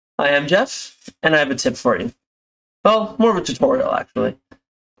Hi, I'm Jeff, and I have a tip for you. Well, more of a tutorial, actually.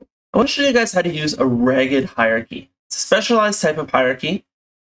 I want to show you guys how to use a ragged hierarchy. It's a specialized type of hierarchy,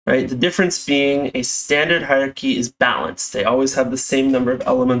 right? The difference being a standard hierarchy is balanced. They always have the same number of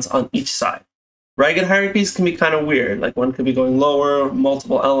elements on each side. Ragged hierarchies can be kind of weird, like one could be going lower,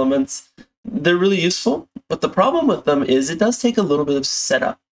 multiple elements. They're really useful, but the problem with them is it does take a little bit of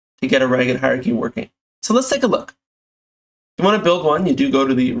setup to get a ragged hierarchy working. So let's take a look. If you want to build one, you do go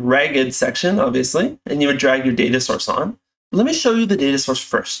to the ragged section, obviously, and you would drag your data source on. Let me show you the data source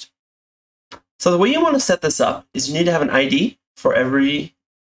first. So the way you want to set this up is you need to have an ID for every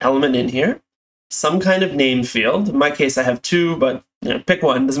element in here, some kind of name field. In my case, I have two, but pick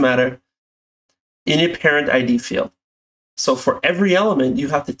one, doesn't matter. In a parent ID field. So for every element, you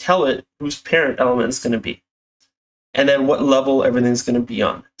have to tell it whose parent element is going to be, and then what level everything's going to be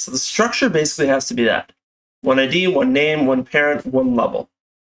on. So the structure basically has to be that. One ID, one name, one parent, one level.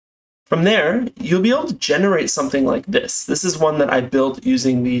 From there, you'll be able to generate something like this. This is one that I built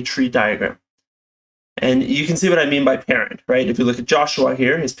using the tree diagram. And you can see what I mean by parent, right? If you look at Joshua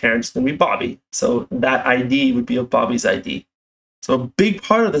here, his parent is going to be Bobby. So that ID would be of Bobby's ID. So a big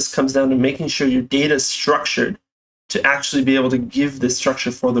part of this comes down to making sure your data is structured to actually be able to give this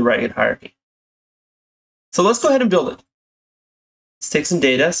structure for the ragged hierarchy. So let's go ahead and build it. Let's take some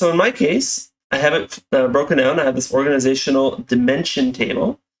data. So in my case, I have it broken down. I have this organizational dimension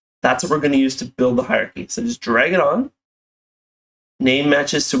table. That's what we're going to use to build the hierarchy. So just drag it on. Name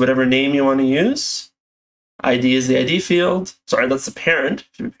matches to whatever name you want to use. ID is the ID field. Sorry, that's the parent.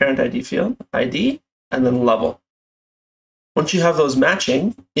 Should be parent ID field. ID, and then level. Once you have those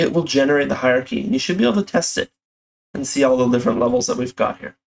matching, it will generate the hierarchy. And you should be able to test it and see all the different levels that we've got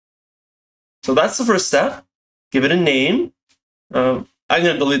here. So that's the first step. Give it a name. I'm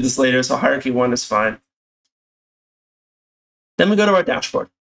going to delete this later, so hierarchy 1 is fine. Then we go to our dashboard.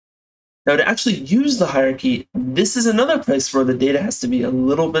 Now to actually use the hierarchy, this is another place where the data has to be a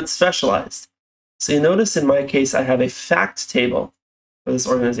little bit specialized. So you notice in my case, I have a fact table for this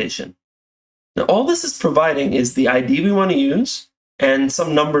organization. Now all this is providing is the ID we want to use and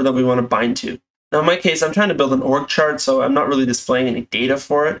some number that we want to bind to. Now in my case, I'm trying to build an org chart, so I'm not really displaying any data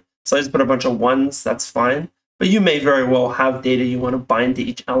for it. So I just put a bunch of ones, that's fine. But you may very well have data you want to bind to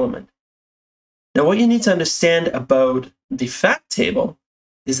each element. Now, what you need to understand about the fact table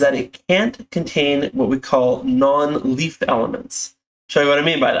is that it can't contain what we call non-leaf elements. Show you what I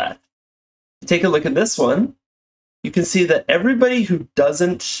mean by that. Take a look at this one. You can see that everyone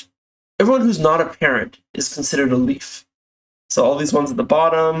who's not a parent is considered a leaf. So all these ones at the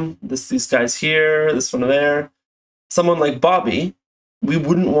bottom, these guys here, this one there. Someone like Bobby, we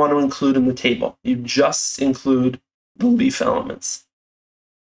wouldn't want to include in the table. You just include the leaf elements.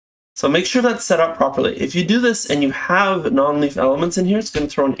 So make sure that's set up properly. If you do this and you have non-leaf elements in here, it's going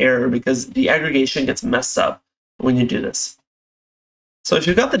to throw an error because the aggregation gets messed up when you do this. So if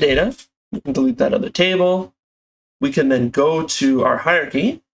you've got the data, you can delete that other table. We can then go to our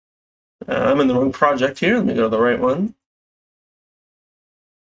hierarchy. I'm in the wrong project here. Let me go to the right one.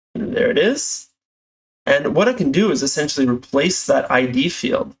 And there it is. And what I can do is essentially replace that ID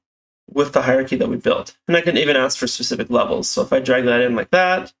field with the hierarchy that we built. And I can even ask for specific levels. So if I drag that in like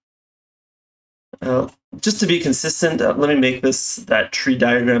that, just to be consistent, let me make this that tree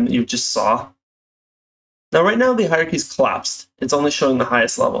diagram that you just saw. Now right now the hierarchy is collapsed. It's only showing the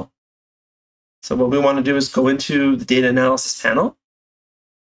highest level. So what we want to do is go into the data analysis panel,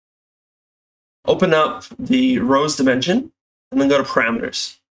 open up the rows dimension, and then go to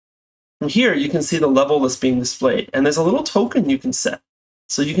parameters. From here, you can see the level that's being displayed, and there's a little token you can set.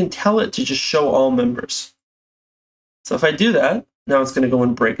 So you can tell it to just show all members. So if I do that, now it's going to go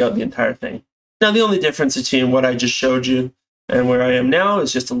and break out the entire thing. Now the only difference between what I just showed you and where I am now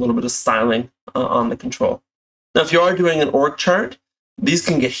is just a little bit of styling on the control. Now if you are doing an org chart, these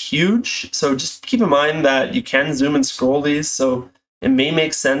can get huge, so just keep in mind that you can zoom and scroll these, so it may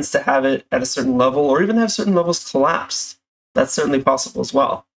make sense to have it at a certain level or even have certain levels collapsed. That's certainly possible as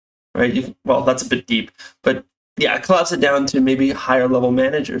well. Right? Well, that's a bit deep, but yeah, collapse it down to maybe higher level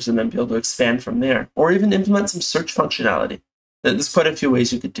managers and then be able to expand from there, or even implement some search functionality. There's quite a few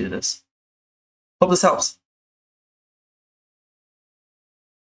ways you could do this. Hope this helps.